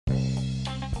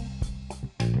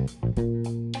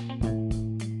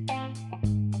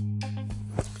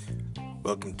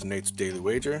Welcome to Nate's Daily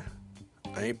Wager.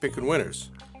 I ain't picking winners,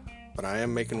 but I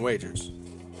am making wagers.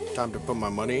 Time to put my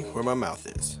money where my mouth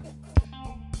is.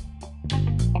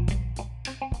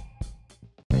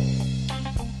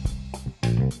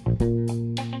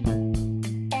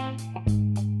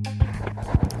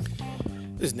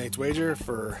 This is Nate's Wager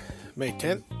for May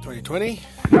 10th, 2020.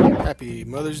 Happy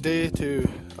Mother's Day to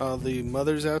all the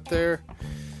mothers out there.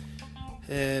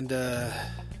 And that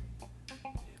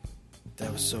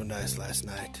was so nice last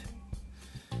night.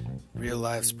 Real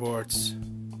live sports,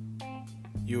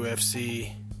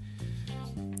 UFC,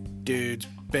 dudes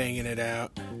banging it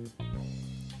out,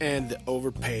 and the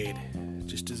overpaid,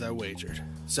 just as I wagered.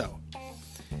 So,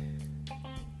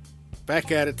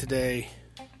 back at it today.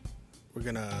 We're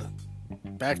gonna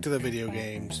back to the video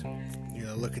games.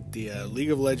 Look at the League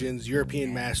of Legends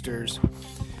European Masters,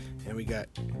 and we got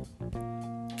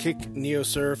Kick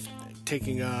Neosurf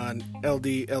taking on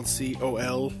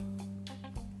LDLCOL.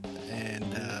 And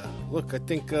look, I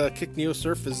think Kick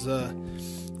Neosurf is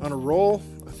on a roll.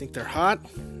 I think they're hot.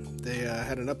 They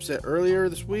had an upset earlier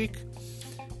this week,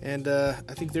 and I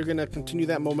think they're going to continue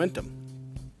that momentum.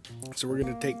 So we're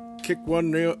going to take Kick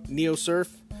 1 Neosurf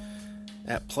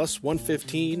at plus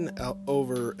 115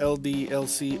 over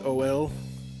LDLCOL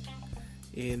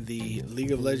in the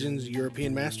League of Legends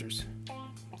European Masters.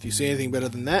 If you see anything better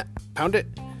than that, pound it.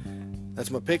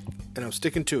 That's my pick, and I'm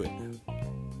sticking to it.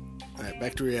 Alright,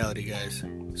 back to reality, guys.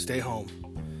 Stay home.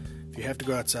 If you have to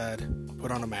go outside, put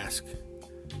on a mask.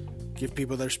 Give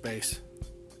people their space.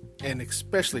 And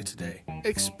especially today,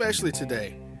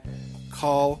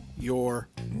 call your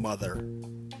mother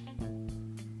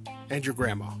and your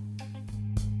grandma.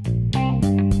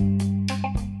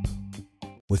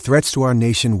 With threats to our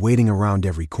nation waiting around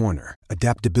every corner,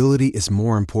 adaptability is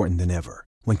more important than ever.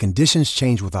 When conditions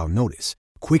change without notice,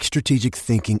 quick strategic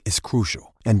thinking is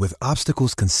crucial. And with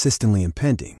obstacles consistently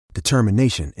impending,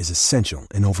 determination is essential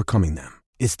in overcoming them.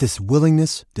 It's this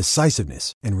willingness,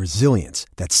 decisiveness, and resilience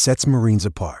that sets Marines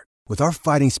apart. With our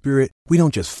fighting spirit, we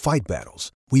don't just fight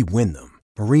battles, we win them.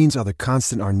 Marines are the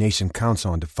constant our nation counts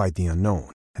on to fight the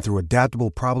unknown. And through adaptable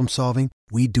problem solving,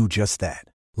 we do just that.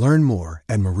 Learn more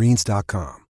at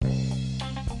marines.com.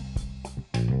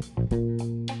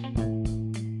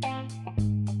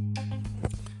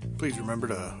 Please remember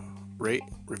to rate,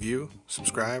 review,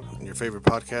 subscribe in your favorite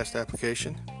podcast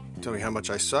application. Tell me how much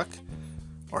I suck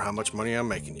or how much money I'm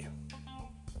making you.